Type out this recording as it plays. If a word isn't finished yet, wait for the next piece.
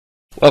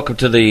Welcome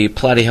to the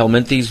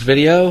Platyhelminthes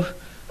video.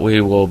 We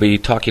will be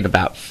talking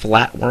about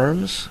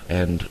flatworms,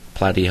 and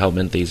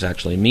Platyhelminthes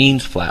actually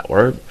means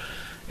flatworm.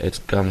 It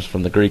comes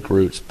from the Greek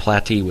roots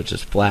platy, which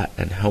is flat,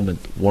 and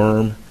helminth,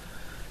 worm.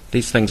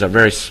 These things are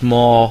very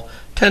small,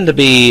 tend to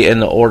be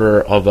in the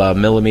order of a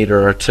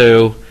millimeter or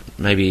two,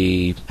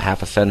 maybe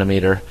half a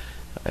centimeter,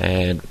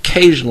 and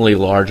occasionally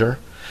larger.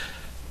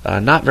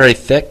 Not very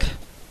thick,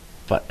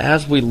 but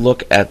as we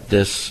look at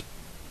this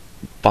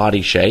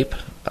body shape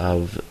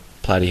of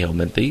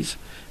Platyhelminthes,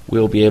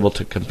 we'll be able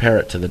to compare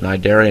it to the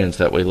cnidarians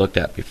that we looked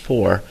at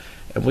before,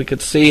 and we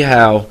could see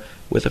how,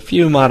 with a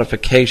few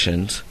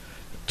modifications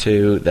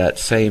to that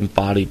same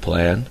body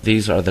plan,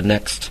 these are the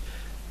next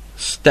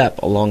step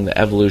along the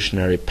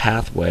evolutionary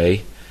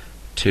pathway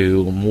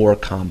to more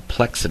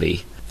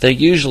complexity. They're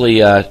usually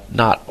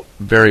not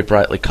very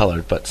brightly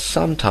colored, but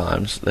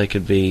sometimes they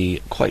could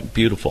be quite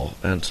beautiful,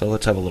 and so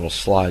let's have a little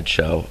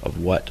slideshow of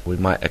what we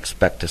might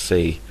expect to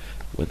see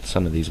with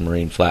some of these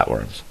marine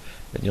flatworms.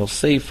 And you'll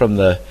see from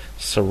the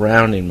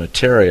surrounding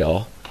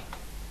material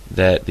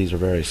that these are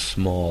very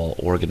small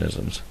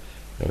organisms.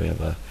 We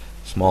have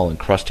small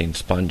encrusting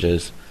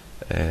sponges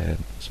and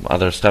some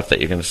other stuff that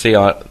you're going to see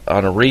on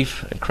a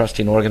reef,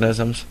 encrusting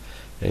organisms.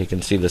 And you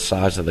can see the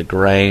size of the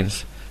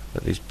grains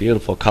with these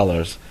beautiful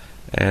colors,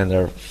 and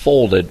they're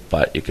folded,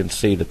 but you can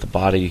see that the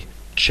body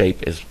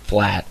shape is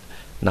flat,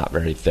 not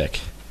very thick.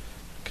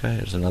 Okay,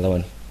 here's another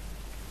one.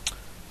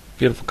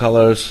 Beautiful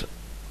colors,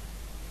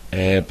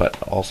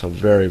 but also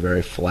very,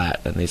 very flat,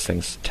 and these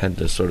things tend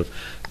to sort of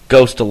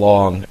ghost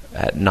along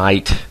at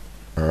night,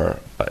 or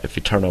if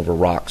you turn over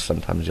rocks,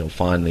 sometimes you'll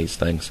find these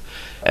things,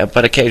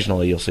 but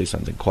occasionally you'll see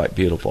something quite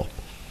beautiful.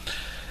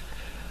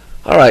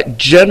 Alright,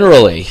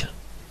 generally,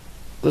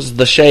 this is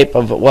the shape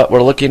of what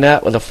we're looking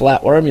at with a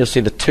flatworm. You'll see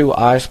the two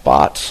eye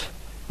spots,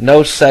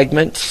 no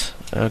segments,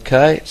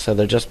 okay, so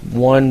they're just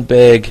one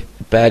big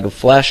bag of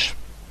flesh,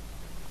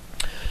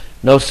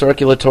 no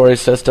circulatory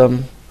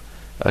system.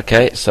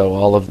 Okay, so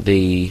all of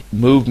the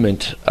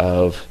movement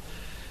of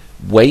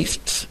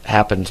wastes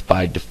happens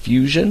by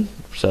diffusion.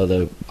 So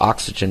the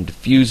oxygen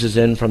diffuses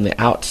in from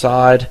the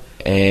outside,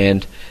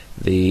 and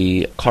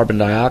the carbon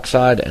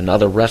dioxide and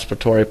other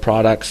respiratory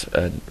products,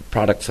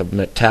 products of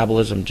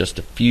metabolism, just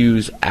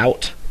diffuse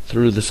out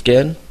through the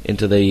skin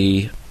into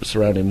the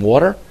surrounding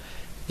water.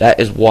 That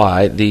is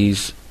why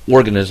these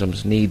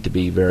organisms need to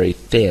be very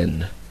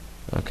thin.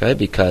 Okay,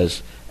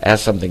 because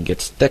as something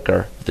gets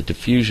thicker, the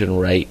diffusion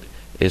rate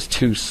is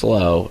too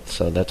slow,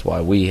 so that's why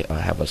we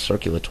have a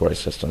circulatory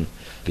system,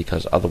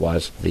 because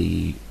otherwise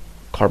the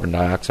carbon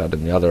dioxide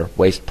and the other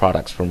waste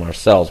products from our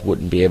cells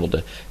wouldn't be able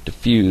to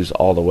diffuse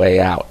all the way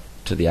out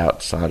to the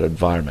outside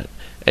environment.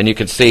 And you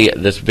can see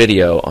this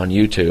video on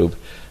YouTube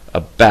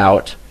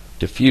about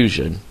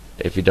diffusion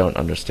if you don't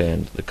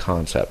understand the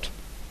concept.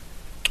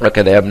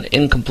 Okay, they have an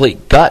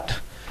incomplete gut,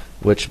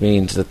 which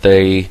means that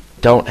they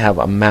don't have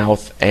a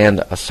mouth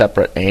and a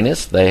separate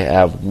anus. They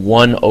have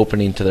one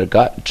opening to their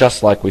gut,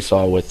 just like we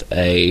saw with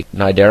a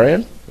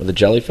cnidarian, with a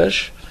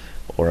jellyfish,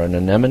 or an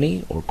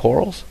anemone, or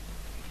corals.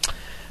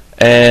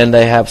 And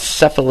they have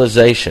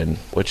cephalization,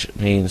 which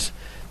means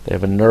they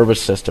have a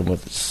nervous system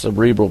with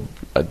cerebral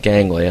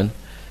ganglion.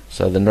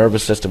 So the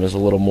nervous system is a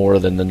little more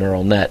than the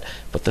neural net.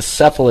 But the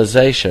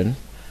cephalization,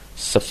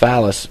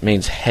 cephalus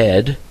means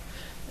head,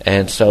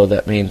 and so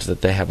that means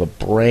that they have a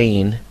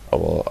brain,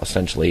 well,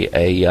 essentially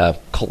a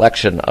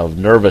collection of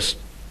nervous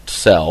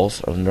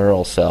cells, of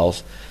neural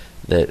cells,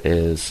 that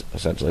is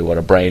essentially what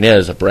a brain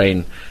is. A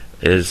brain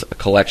is a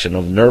collection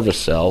of nervous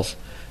cells,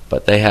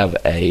 but they have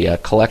a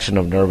collection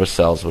of nervous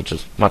cells which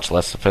is much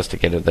less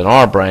sophisticated than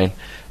our brain,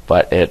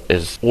 but it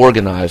is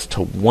organized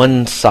to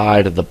one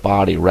side of the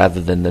body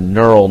rather than the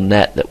neural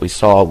net that we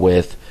saw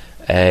with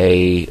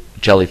a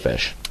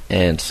jellyfish.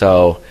 And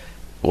so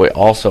we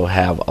also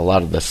have a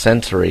lot of the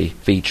sensory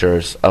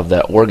features of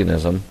that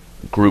organism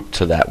grouped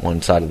to that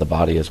one side of the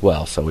body as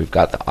well. So we've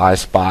got the eye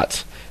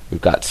spots,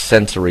 we've got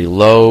sensory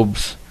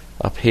lobes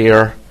up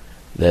here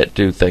that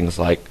do things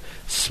like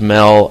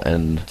smell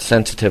and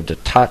sensitive to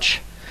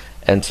touch,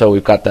 and so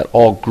we've got that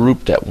all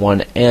grouped at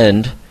one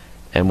end,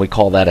 and we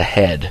call that a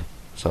head.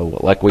 So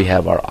like we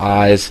have our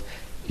eyes,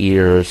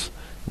 ears,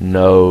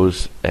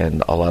 nose,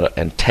 and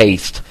and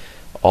taste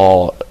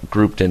all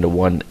grouped into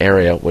one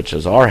area, which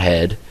is our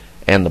head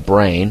and the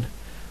brain,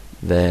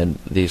 then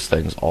these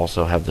things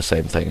also have the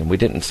same thing. And we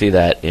didn't see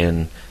that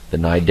in the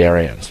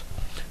cnidarians.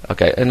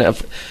 Okay, and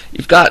if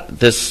you've got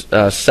this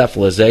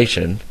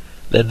cephalization,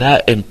 then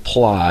that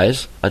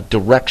implies a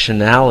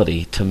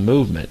directionality to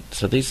movement.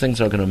 So these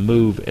things are going to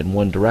move in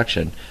one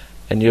direction.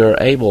 And you're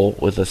able,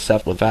 with the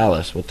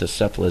cephalus, with the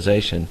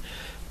cephalization,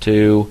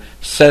 to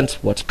sense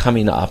what's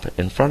coming up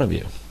in front of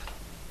you.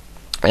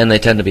 And they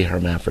tend to be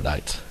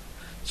hermaphrodites.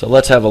 So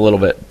let's have a little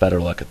bit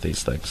better look at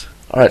these things.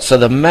 Alright, so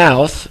the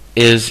mouth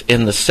is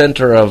in the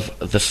center of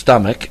the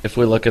stomach. If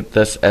we look at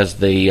this as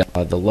the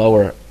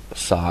lower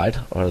side,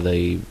 or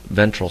the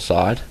ventral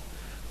side,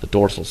 the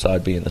dorsal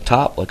side being the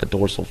top, like a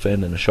dorsal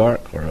fin in a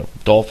shark or a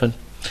dolphin.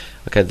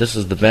 Okay, this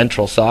is the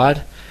ventral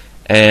side.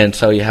 And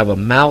so you have a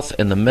mouth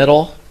in the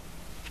middle,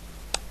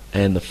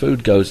 and the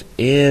food goes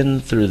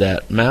in through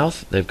that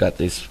mouth. They've got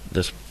this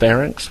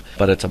pharynx,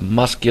 but it's a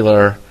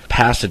muscular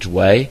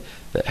passageway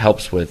that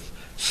helps with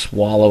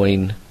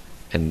swallowing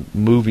and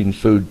moving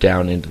food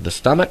down into the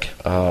stomach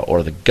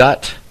or the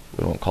gut.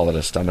 We won't call it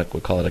a stomach,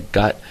 we'll call it a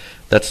gut.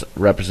 That's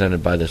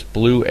represented by this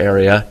blue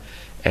area,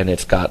 and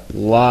it's got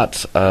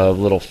lots of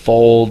little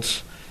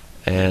folds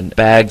and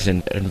bags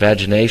and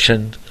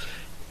invagination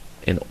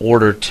in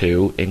order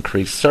to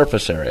increase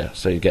surface area.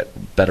 So you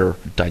get better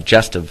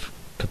digestive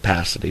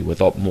capacity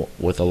with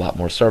a lot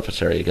more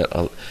surface area. You get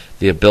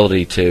the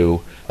ability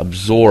to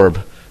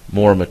absorb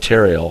more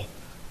material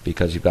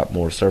because you've got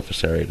more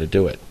surface area to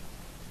do it.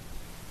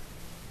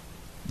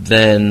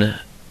 Then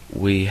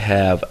we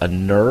have a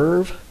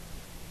nerve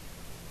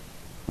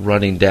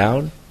running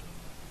down,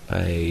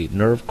 a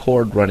nerve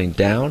cord running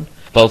down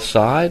both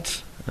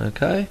sides,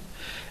 okay?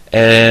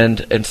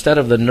 And instead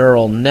of the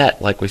neural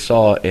net like we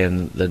saw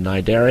in the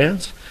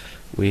cnidarians,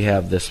 we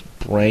have this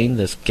brain,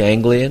 this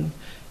ganglion,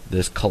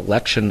 this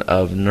collection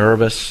of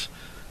nervous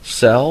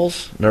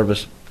cells,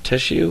 nervous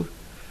tissue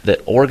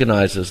that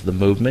organizes the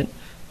movement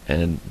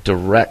and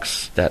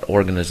directs that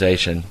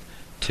organization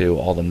to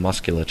all the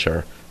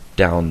musculature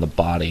down the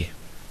body,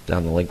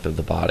 down the length of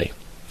the body.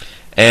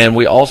 And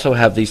we also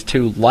have these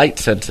two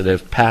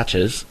light-sensitive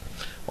patches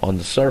on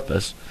the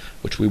surface,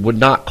 which we would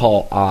not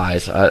call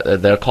eyes.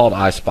 They're called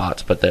eye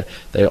spots, but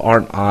they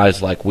aren't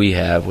eyes like we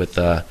have with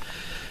a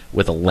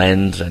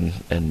lens and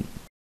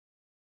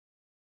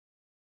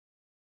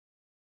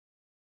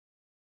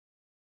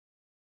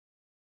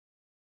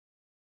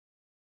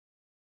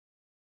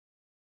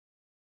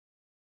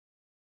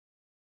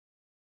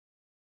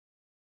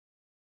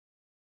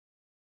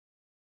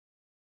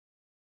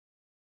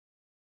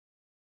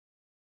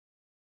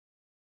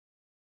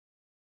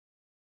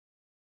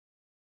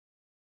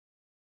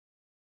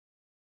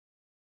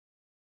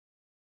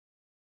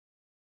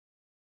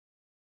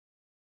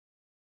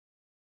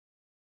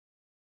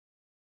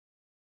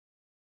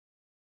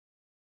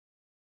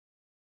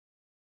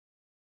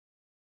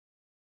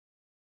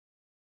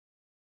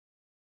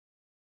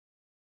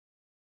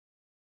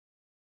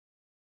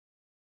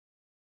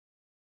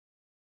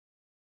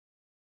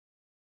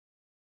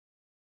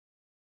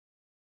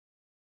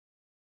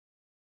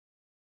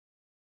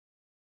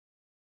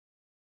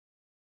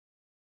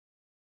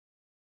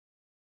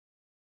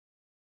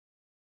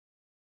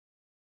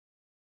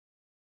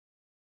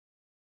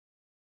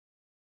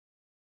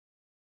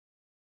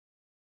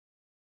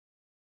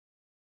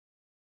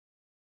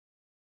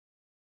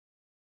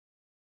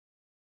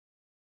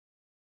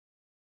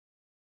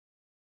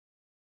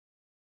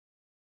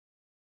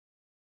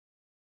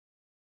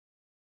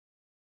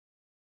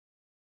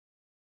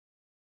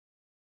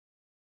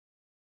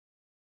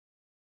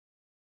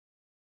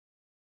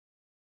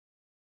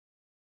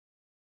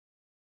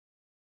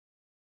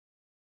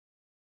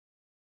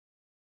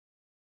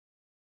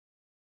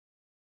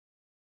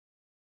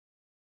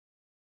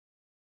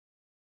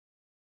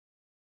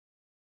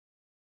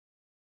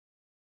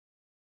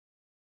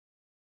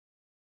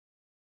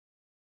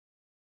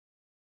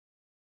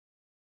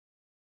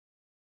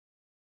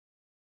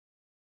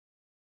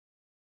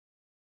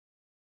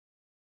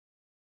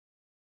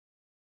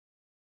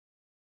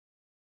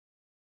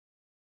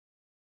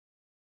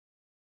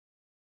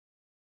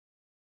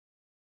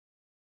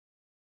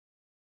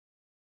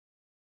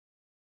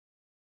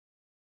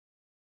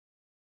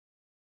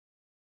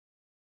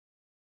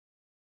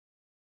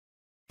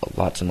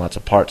lots and lots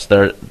of parts.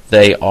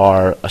 They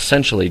are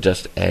essentially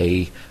just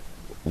a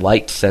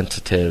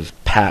light-sensitive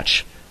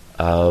patch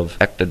of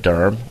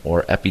ectoderm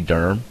or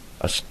epiderm,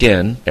 a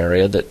skin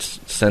area that's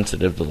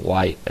sensitive to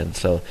light, and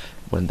so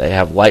when they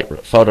have light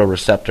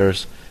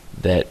photoreceptors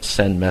that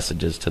send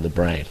messages to the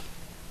brain.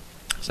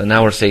 So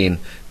now we're seeing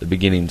the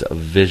beginnings of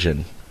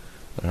vision.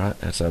 All right,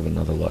 let's have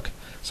another look.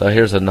 So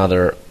here's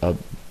another,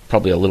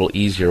 probably a little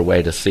easier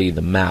way to see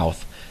the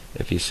mouth.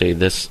 If you see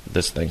this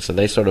thing, so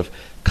they sort of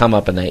come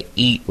up and they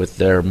eat with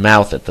their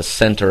mouth at the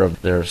center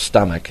of their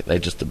stomach. They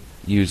just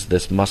use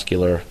this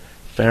muscular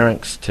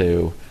pharynx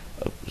to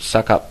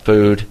suck up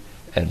food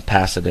and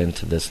pass it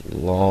into this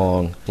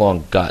long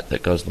gut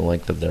that goes the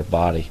length of their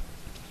body.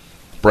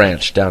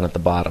 Branch down at the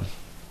bottom.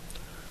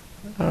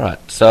 All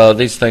right, so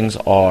these things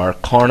are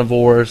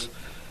carnivores,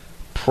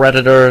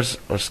 predators,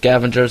 or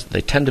scavengers.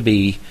 They tend to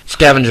be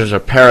scavengers or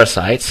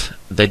parasites.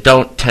 They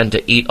don't tend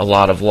to eat a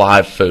lot of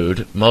live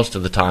food. Most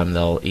of the time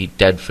they'll eat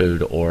dead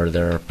food or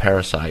they're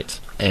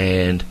parasites.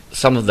 And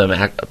some of them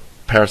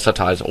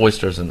parasitize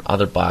oysters and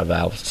other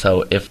bivalves.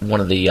 So if one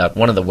of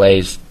the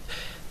ways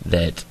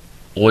that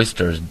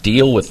oysters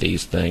deal with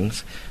these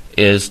things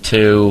is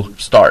to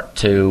start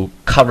to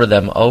cover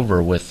them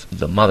over with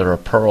the mother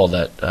of pearl,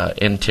 that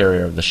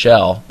interior of the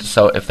shell.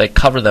 So if they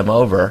cover them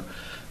over,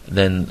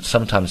 then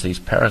sometimes these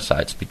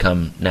parasites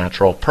become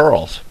natural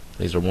pearls.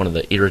 These are one of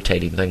the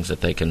irritating things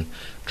that they can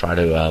try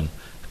to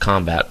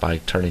combat by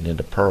turning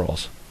into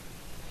pearls.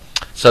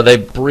 So they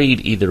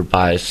breed either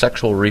by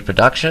sexual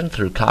reproduction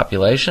through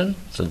copulation,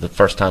 so the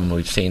first time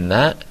we've seen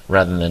that,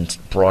 rather than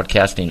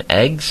broadcasting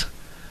eggs,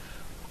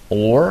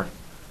 or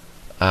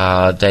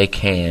they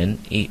can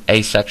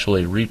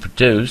asexually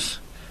reproduce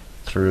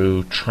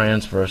through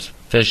transverse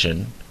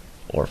fission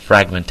or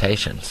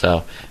fragmentation.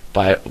 So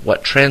by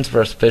what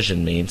transverse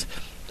fission means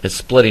is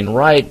splitting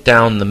right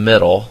down the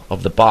middle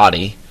of the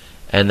body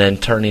and then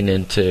turning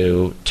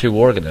into two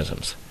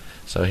organisms.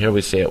 So here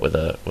we see it with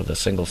a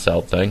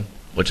single-celled thing,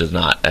 which is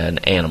not an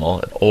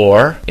animal.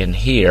 Or in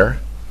here,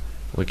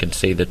 we can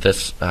see that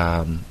this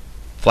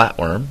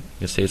flatworm, you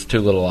can see its two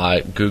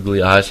little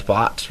googly eye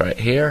spots right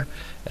here,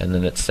 and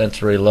then its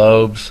sensory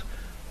lobes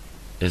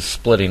is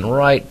splitting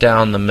right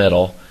down the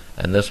middle,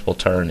 and this will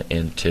turn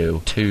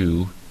into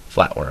two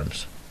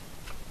flatworms.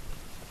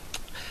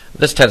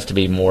 This tends to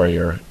be more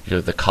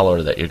the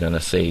color that you're going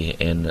to see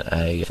in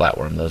a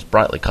flatworm. Those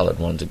brightly colored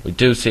ones we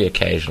do see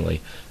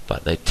occasionally,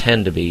 but they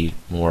tend to be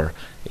more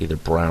either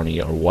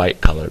browny or white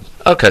colored.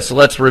 Okay, so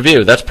let's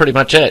review. That's pretty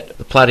much it.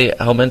 The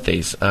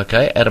Platyhelminthes.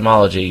 Okay,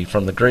 etymology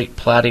from the Greek,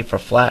 platy for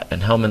flat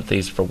and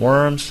helminthes for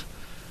worms,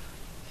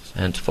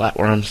 and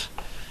flatworms.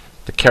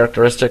 The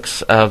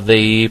characteristics of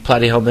the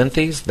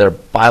Platyhelminthes: they're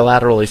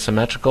bilaterally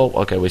symmetrical.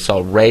 Okay, we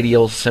saw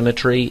radial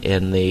symmetry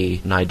in the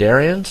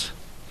cnidarians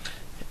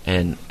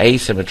and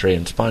asymmetry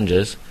in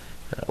sponges.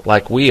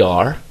 Like we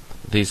are,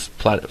 these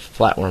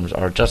flatworms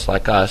are just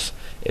like us.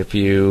 If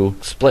you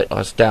split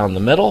us down the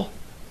middle,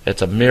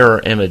 it's a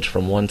mirror image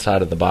from one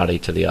side of the body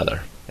to the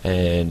other,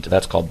 and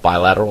that's called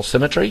bilateral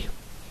symmetry.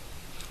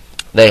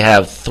 They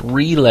have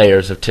 3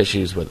 layers of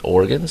tissues with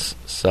organs,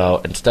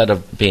 so instead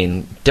of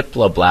being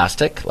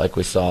diploblastic like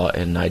we saw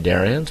in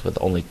cnidarians with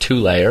only 2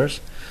 layers,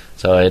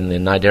 so in the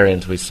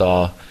cnidarians we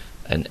saw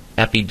an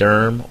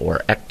epiderm or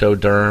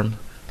ectoderm.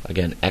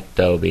 Again,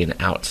 ecto being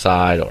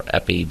outside or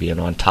epi being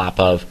on top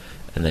of,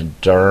 and then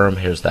derm,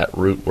 here's that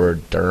root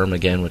word derm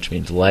again, which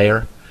means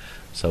layer.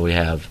 So we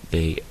have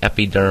the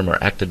epiderm or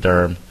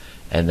ectoderm,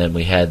 and then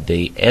we had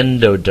the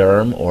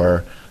endoderm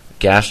or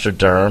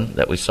gastroderm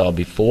that we saw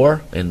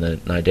before in the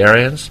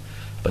cnidarians.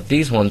 But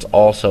these ones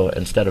also,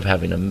 instead of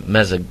having a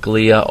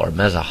mesoglia or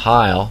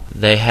mesohyle,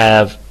 they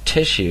have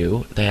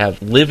tissue, they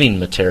have living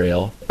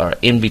material or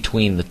in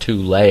between the 2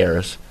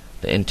 layers,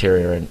 the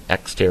interior and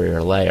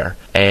exterior layer,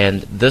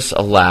 and this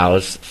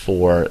allows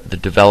for the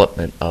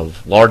development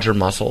of larger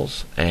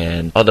muscles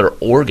and other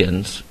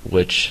organs,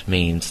 which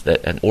means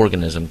that an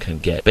organism can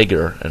get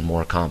bigger and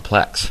more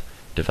complex,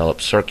 develop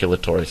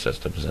circulatory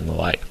systems and the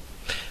like.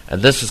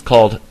 And this is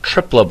called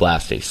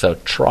triploblasty. So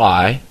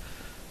tri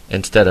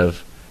instead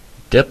of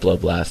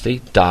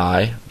diploblasty,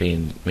 di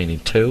meaning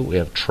 2, we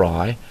have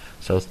tri,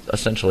 so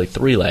essentially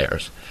 3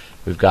 layers.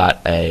 We've got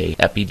a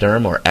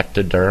epiderm or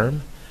ectoderm,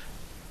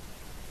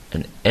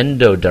 an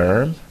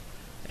endoderm,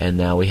 and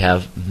now we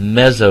have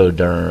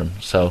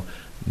mesoderm, so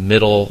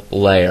middle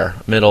layer,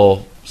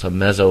 middle, so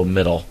meso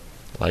middle,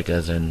 like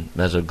as in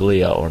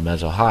mesoglia or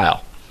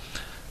mesohyle.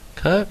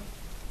 Okay.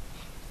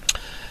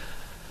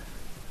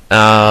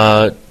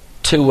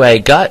 Two-way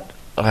gut,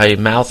 a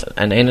mouth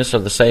and anus are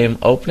the same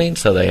opening,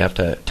 so they have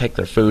to take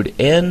their food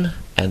in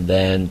and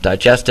then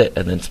digest it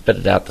and then spit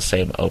it out the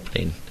same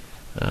opening.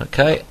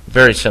 Okay,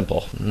 very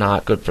simple.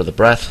 Not good for the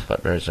breath,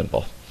 but very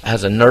simple.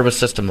 Has a nervous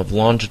system of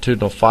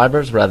longitudinal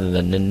fibers rather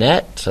than a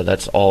net, so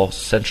that's all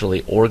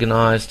centrally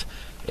organized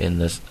in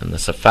the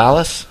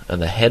cephalus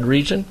and the head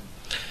region.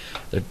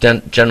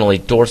 They're generally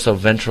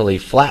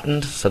dorso-ventrally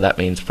flattened, so that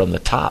means from the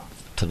top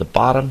to the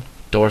bottom.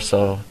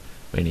 Dorso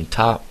meaning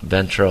top,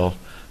 ventral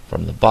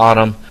from the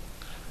bottom.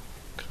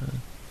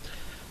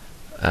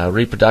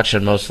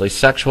 Reproduction mostly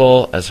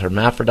sexual as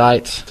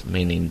hermaphrodites,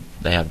 meaning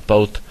they have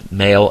both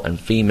male and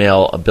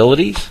female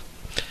abilities.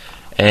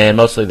 And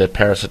mostly they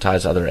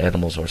parasitize other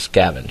animals or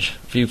scavenge.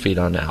 Few feed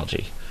on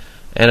algae.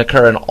 And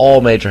occur in all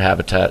major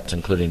habitats,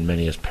 including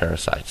many as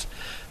parasites.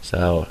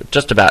 So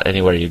just about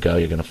anywhere you go,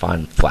 you're going to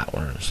find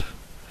flatworms.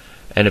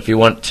 And if you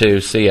want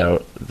to see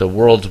the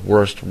world's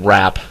worst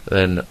rap,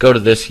 then go to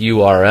this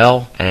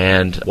URL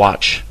and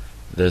watch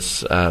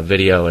this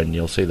video, and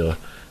you'll see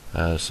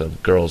some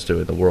girls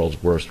doing the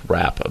world's worst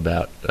rap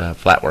about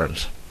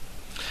flatworms.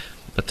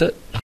 That's it.